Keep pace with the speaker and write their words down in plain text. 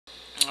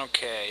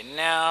Okay,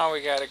 now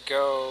we gotta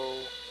go...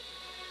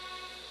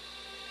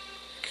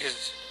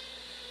 Cause,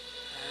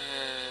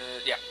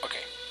 yeah, okay.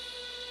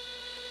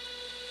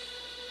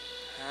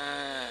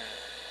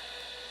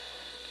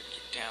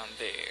 Get down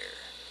there.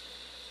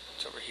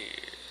 What's over here?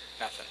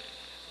 Nothing.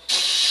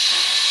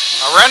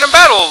 A random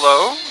battle,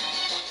 though.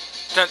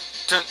 Dun,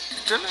 dun,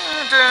 dun,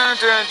 dun,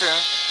 dun, dun.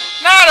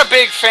 Not a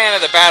big fan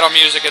of the battle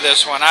music of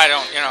this one. I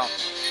don't, you know.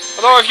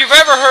 Although, if you've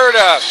ever heard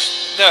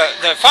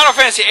the Final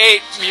Fantasy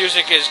VIII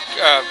music is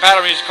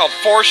battle music called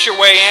Force Your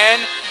Way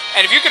In,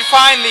 and if you can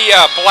find the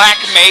Black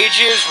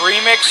Mages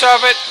remix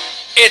of it,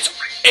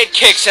 it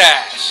kicks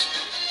ass.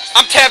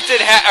 I'm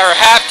tempted, or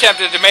half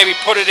tempted, to maybe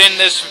put it in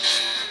this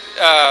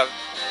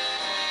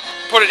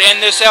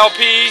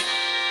LP,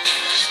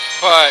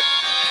 but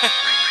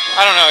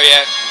I don't know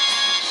yet.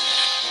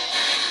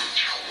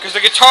 Because the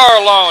guitar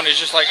alone is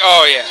just like,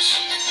 oh yes.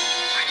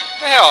 What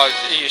the hell?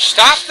 You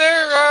stop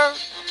there,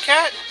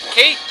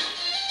 Kate?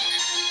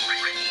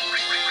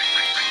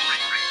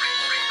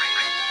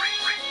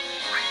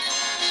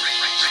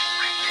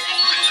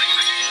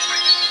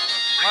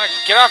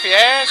 Get off your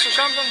ass or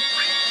something?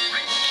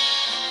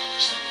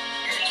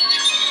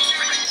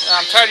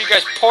 I'm tired of you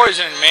guys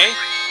poisoning me.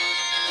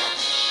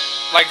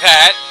 Like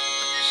that.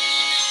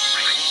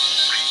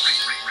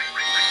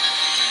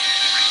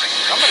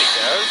 Somebody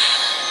does.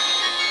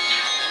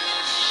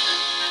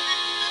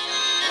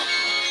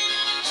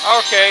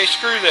 Okay,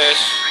 screw this.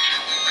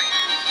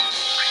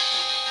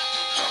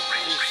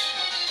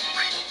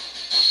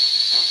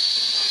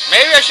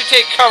 Maybe I should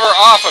take cover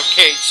off of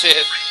Kate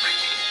Sith.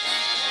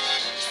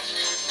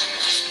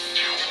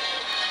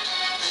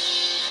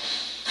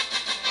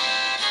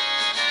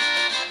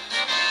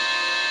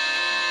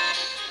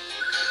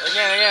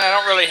 Again, I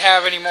don't really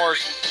have any more.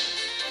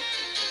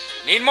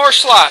 Need more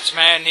slots,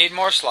 man. Need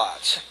more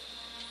slots.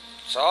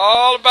 It's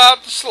all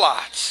about the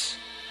slots.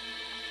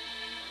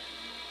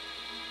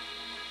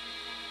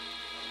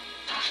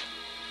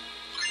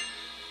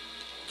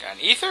 Got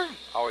an ether?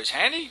 Always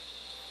handy.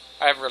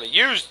 I haven't really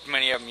used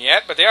many of them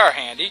yet, but they are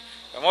handy.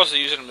 I'm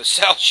mostly using them to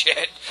sell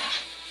shit.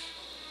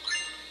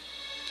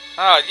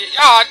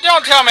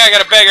 Don't tell me I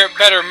got a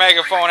better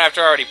megaphone after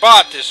I already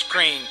bought this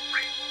screen.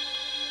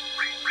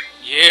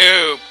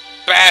 You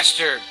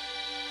bastard.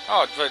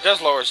 Oh, but it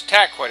does lower his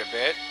attack quite a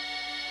bit.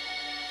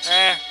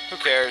 Who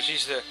cares?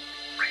 He's the...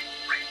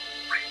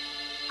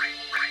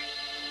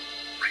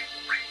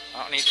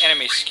 I don't need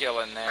enemy skill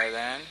in there,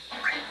 then.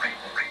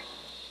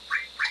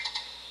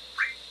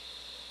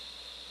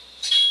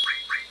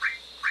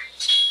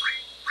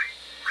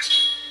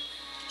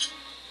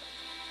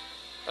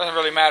 Doesn't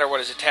really matter what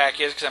his attack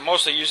is, because I'm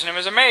mostly using him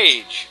as a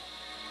mage.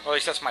 Well, at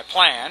least that's my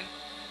plan.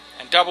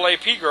 And double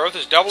AP growth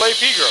is double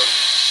AP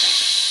growth.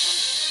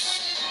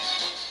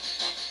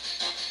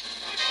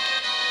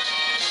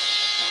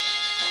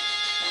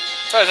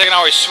 Besides, I can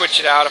always switch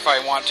it out if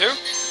I want to.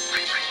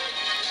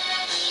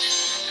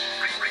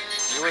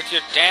 You with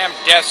your damn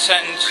death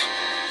sentence.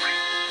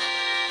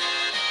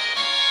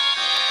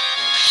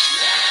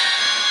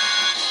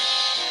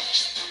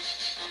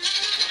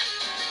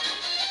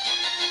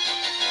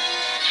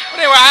 But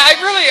anyway,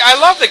 I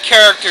love the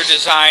character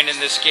design in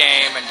this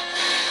game, and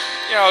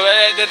you know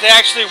that they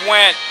actually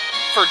went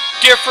for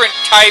different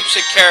types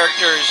of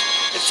characters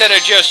instead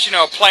of just, you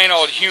know, plain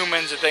old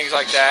humans and things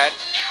like that.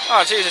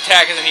 Oh, so his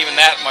attack isn't even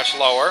that much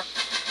lower.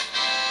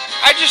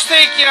 I just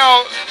think, you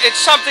know, it's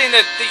something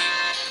that the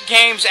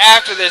games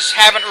after this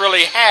haven't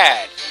really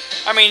had.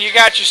 I mean, you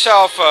got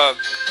yourself a,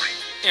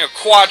 you know,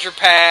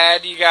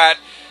 quadruped, you got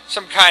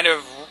some kind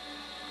of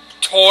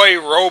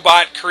toy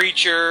robot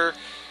creature.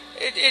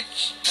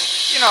 It's,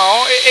 you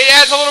know, it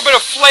adds a little bit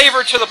of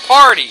flavor to the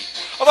party.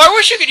 Although I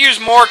wish you could use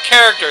more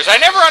characters.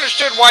 I never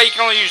understood why you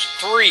can only use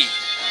 3.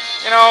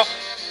 You know,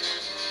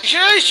 you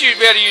should at least be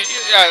able to use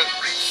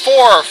 4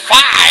 or 5.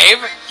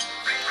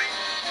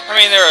 I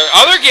mean, there are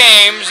other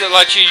games that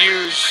let you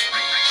use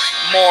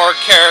more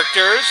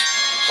characters,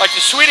 like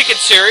the Suikoden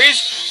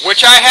series,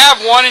 which I have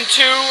 1 and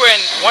 2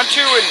 and 1,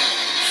 2, and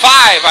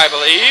 5, I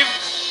believe,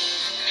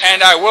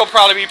 and I will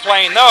probably be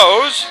playing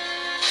those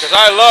because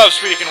I love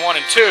Suikoden 1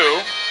 and 2.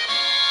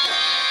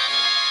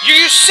 You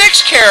use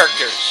 6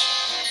 characters.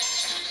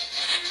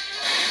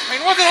 I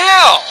mean, what the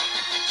hell?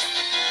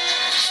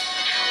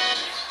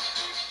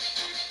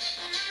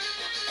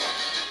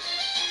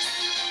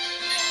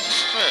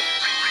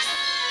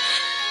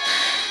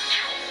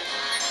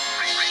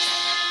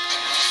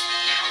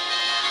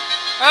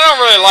 I don't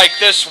really like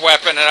this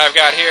weapon that I've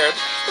got here. It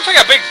looks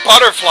like a big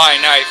butterfly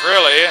knife,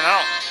 really, and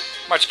I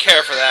don't much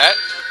care for that.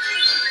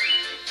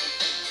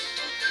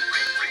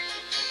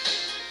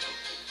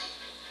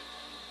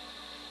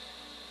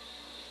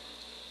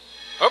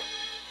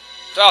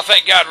 Oh,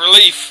 thank God,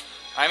 relief.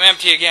 I'm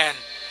empty again.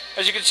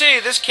 As you can see,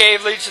 this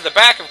cave leads to the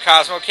back of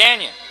Cosmo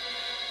Canyon.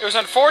 It was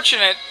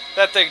unfortunate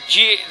that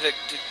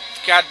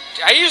God,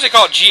 I usually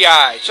call it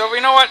GI. So,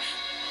 you know what?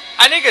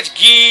 I think it's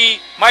Gi,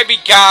 might be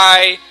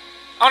Guy.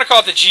 I want to call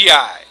it the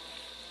GI.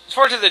 It's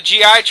fortunate the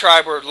GI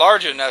tribe were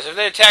larger than us. If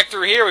they attacked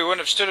through here, we wouldn't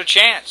have stood a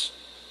chance.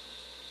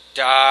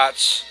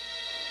 Dots.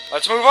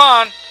 let's move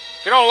on.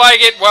 If you don't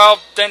like it, well,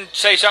 then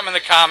say something in the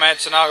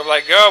comments, and I'll be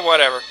like, oh,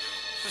 whatever.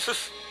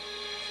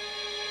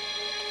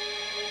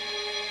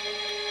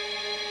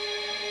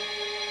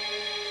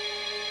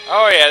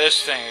 Oh, yeah,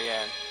 this thing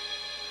again.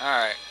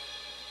 Alright.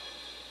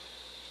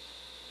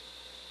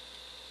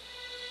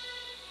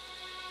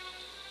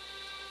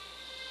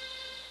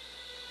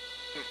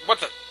 What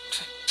the...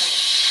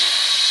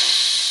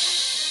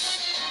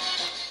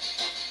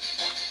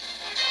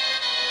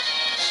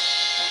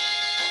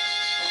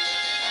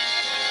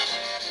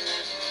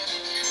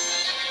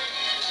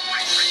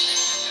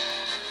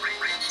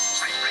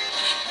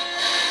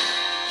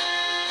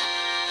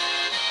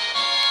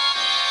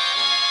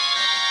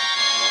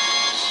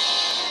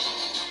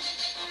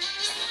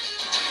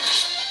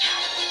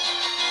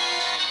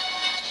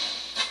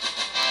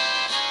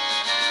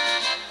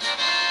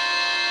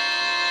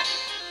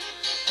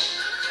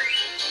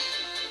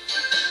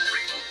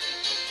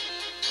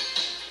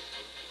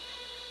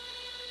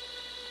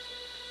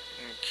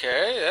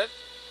 Okay, that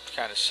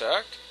kind of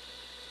sucked.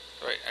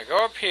 Wait, I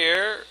go up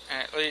here,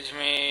 and it leads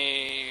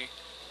me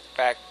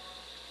back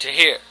to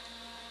here.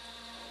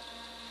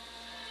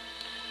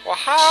 Well,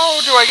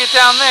 how do I get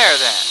down there,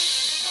 then?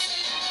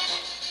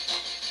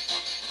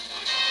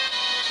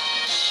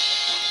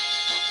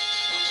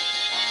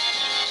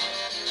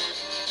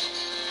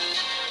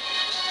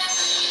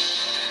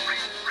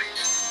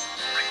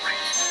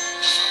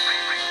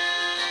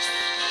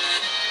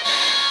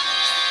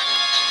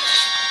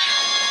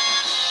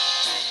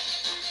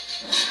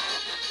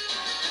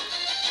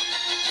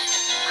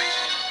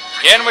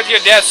 Again with your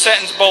death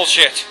sentence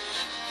bullshit.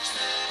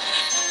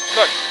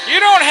 Look, you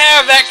don't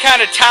have that kind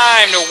of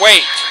time to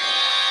wait.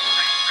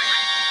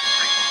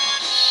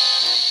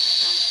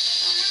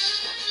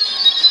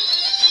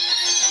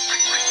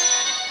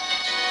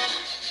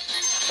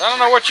 I don't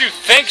know what you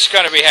think's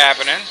going to be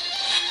happening.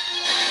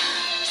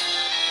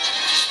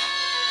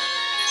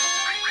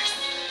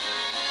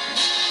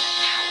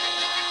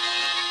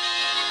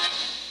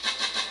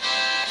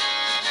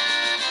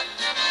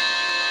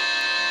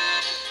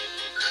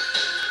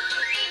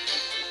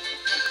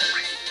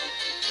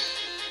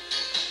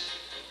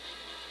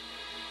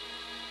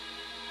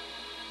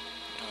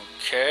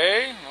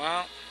 Okay,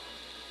 well,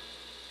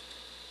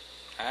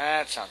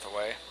 that's not the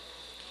way.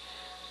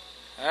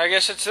 I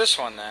guess it's this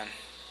one then.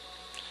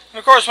 And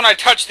of course, when I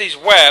touch these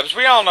webs,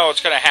 we all know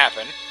what's going to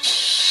happen.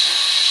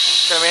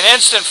 It's going to be an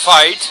instant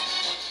fight.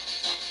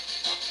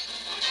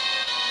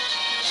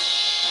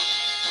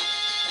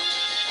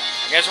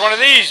 Against one of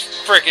these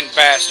frickin'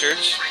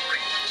 bastards.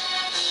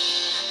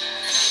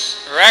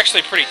 They're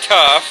actually pretty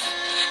tough.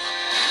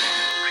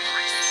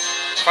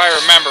 If I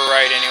remember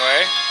right,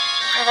 anyway.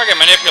 I wonder if I can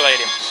manipulate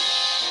him.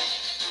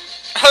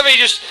 I mean, he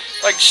just,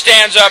 like,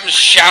 stands up and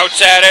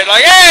shouts at it,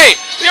 like, hey,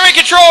 you're in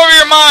control over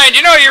your mind.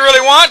 You know you really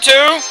want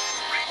to.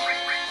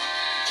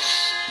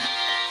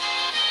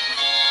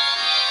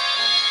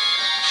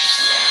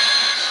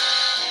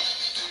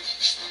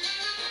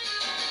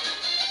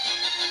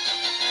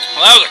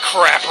 Well, that was a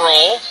crap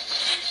roll.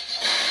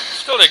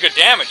 Still did good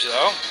damage,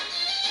 though.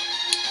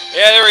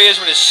 Yeah, there he is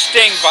with his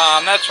sting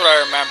bomb. That's what I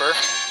remember.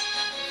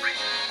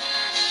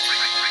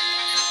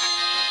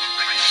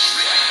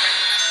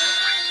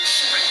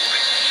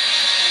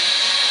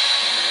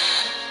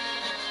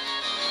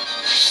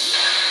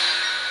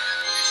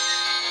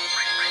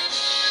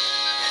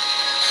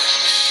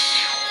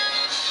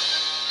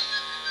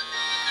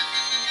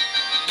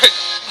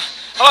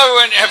 I love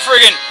when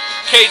friggin'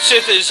 Kate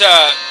Sith is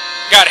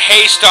got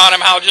haste on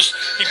him, how just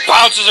he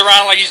bounces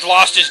around like he's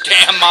lost his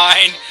damn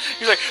mind.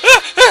 He's like,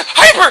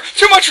 hyper!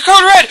 Too much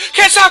code red!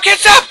 Can't stop! Can't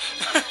stop!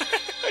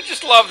 I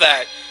just love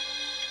that.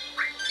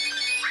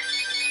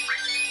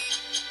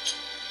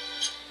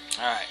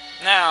 Alright,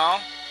 now...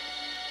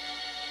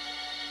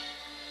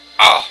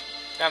 Oh!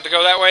 I have to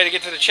go that way to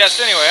get to the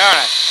chest anyway, aren't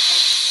I?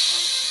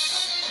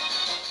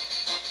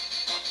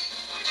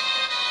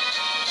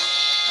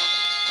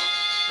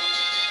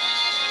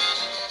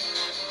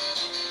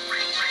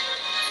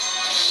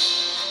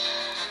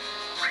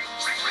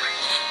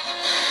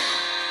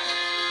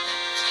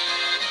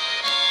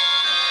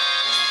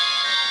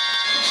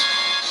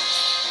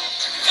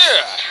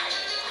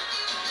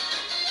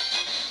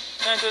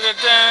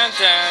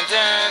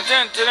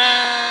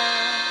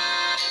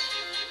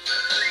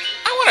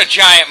 I want a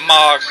giant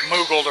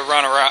Moogle to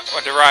run around,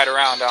 to ride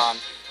around on.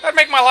 That'd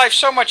make my life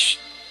so much,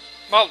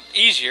 well,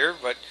 easier,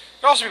 but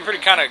it'd also be pretty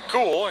kind of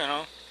cool, you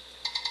know.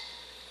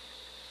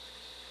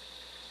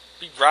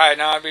 Be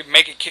riding on,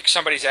 make it kick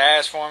somebody's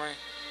ass for me.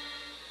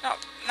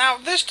 Now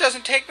this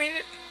doesn't take me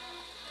to...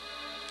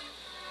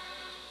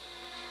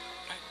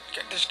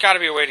 There's got to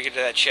be a way to get to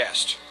that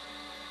chest.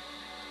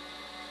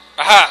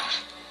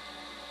 Aha!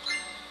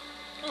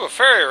 Ooh, a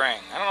fairy ring.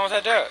 I don't know what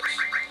that does.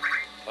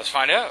 Let's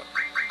find out.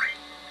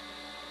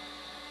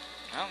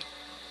 Well,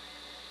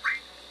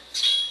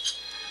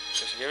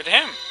 guess I'll give it to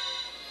him.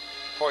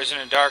 Poison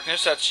and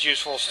darkness, that's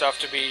useful stuff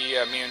to be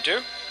immune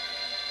to.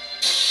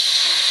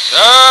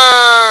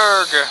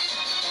 Zerg!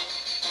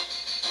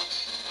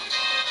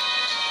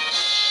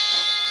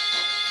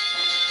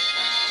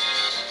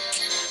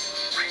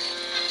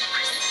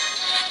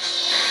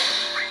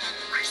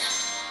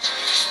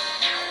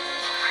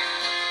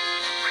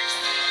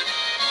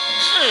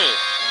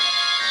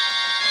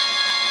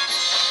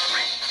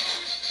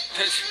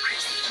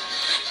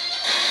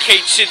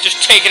 Kate Sid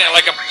just taking it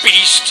like a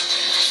beast.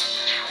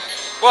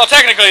 Well,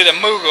 technically the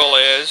Moogle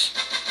is.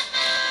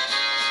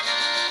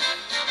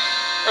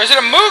 Or is it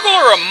a Moogle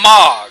or a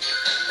Mog?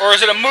 Or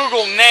is it a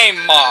Moogle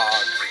named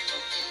Mog?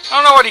 I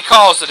don't know what he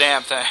calls the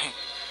damn thing.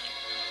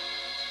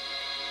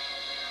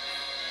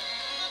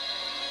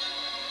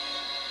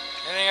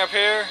 Anything up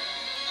here?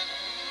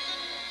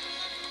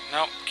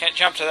 Nope, can't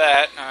jump to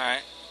that.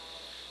 Alright.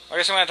 I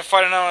guess I'm going to have to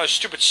fight another one of those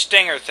stupid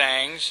stinger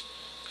things.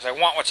 Because I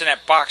want what's in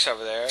that box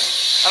over there.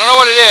 I don't know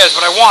what it is,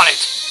 but I want it.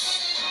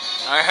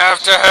 I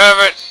have to have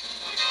it.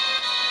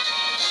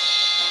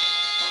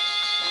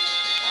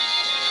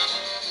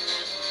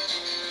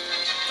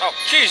 Oh,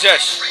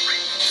 Jesus.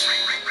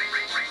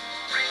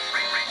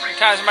 How many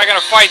times am I going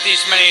to fight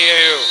these many of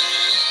you?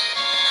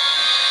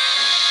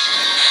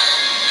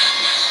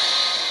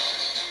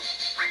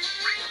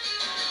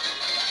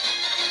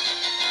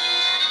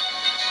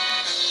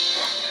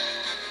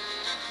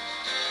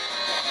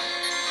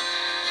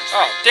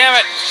 Oh, damn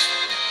it!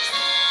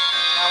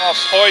 I'm all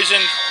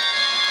poisoned.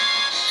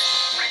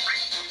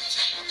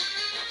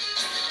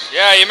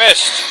 Yeah, you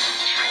missed.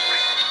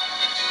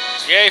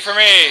 Yay for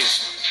me.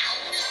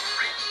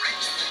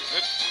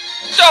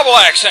 Double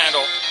axe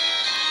handle.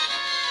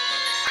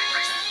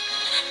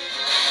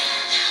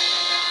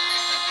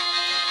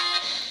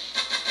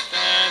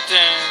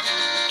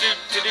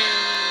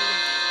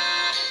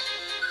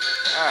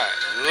 Alright,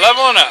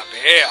 leveling up,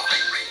 yeah.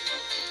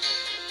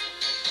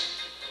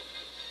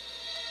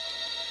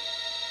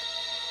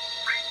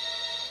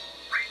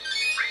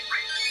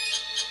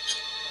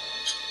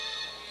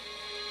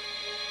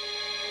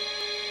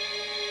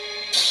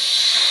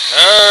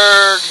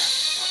 Erg.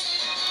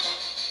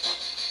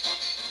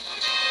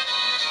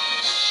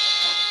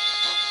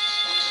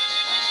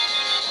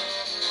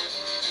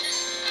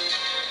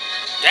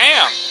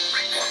 Damn.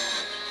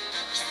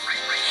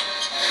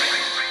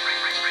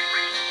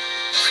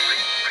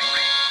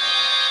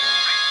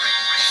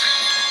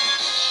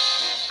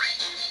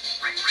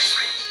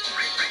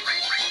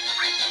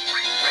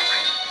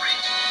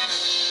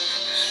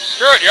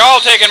 Screw it, you're all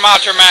taking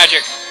Macho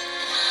Magic.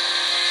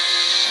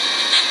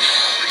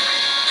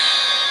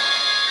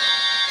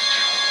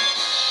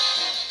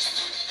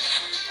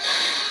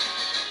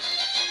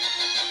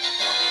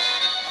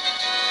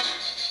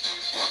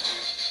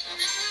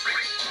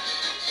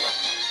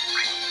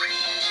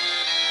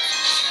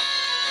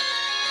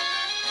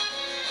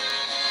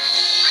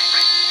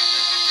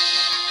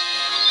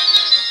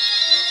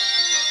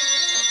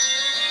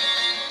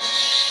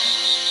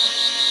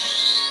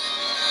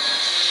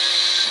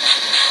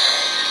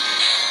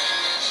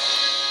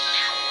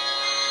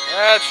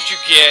 That's what you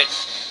get.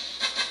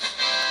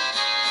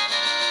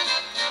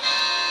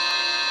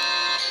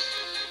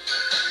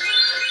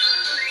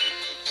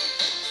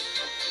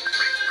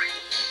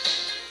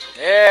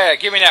 Yeah,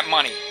 give me that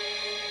money.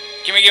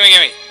 Gimme, gimme,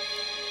 gimme.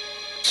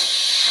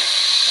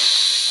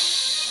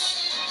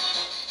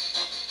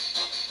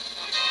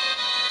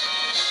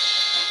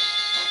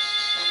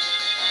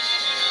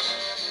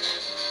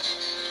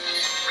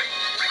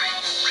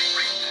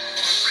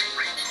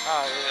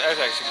 That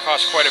actually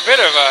costs quite a bit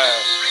of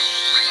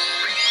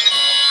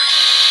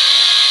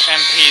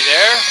MP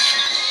there,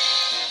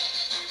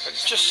 but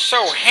it's just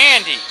so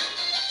handy.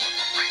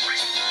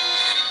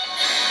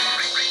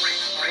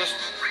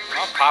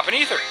 I'll pop an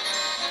ether.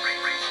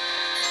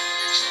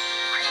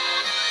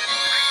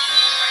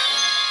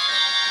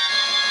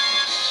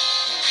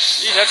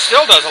 Geez, that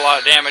still does a lot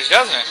of damage,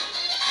 doesn't it?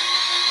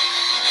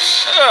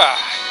 Ugh.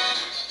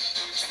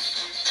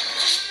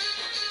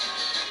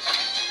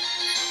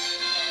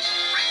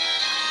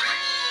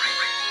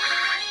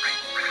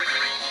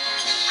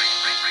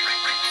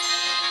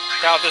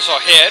 Doubt this will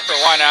hit, but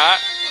why not?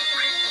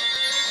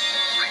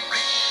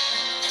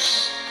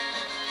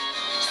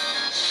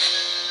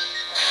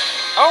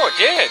 Oh, it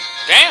did.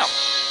 Damn.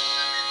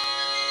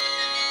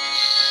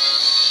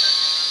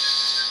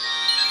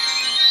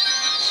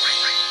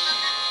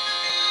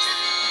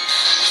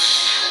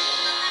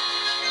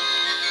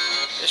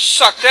 Just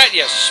suck that,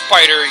 you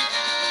spidery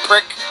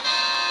prick.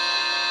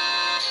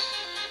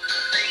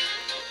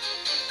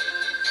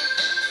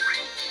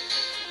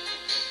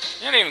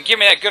 You didn't even give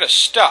me that good of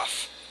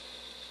stuff.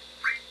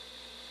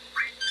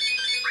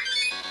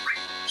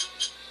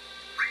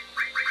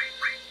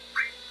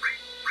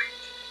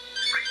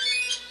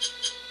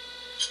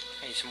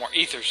 Some more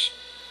ethers.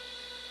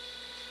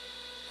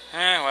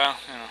 Well,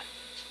 you know.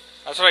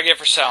 That's what I get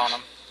for selling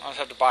them. I'll just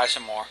have to buy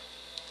some more.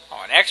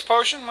 Oh, an X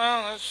potion?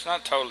 Well, that's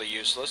not totally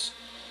useless.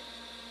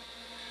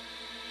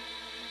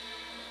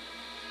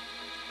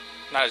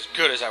 Not as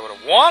good as I would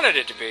have wanted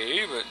it to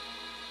be, but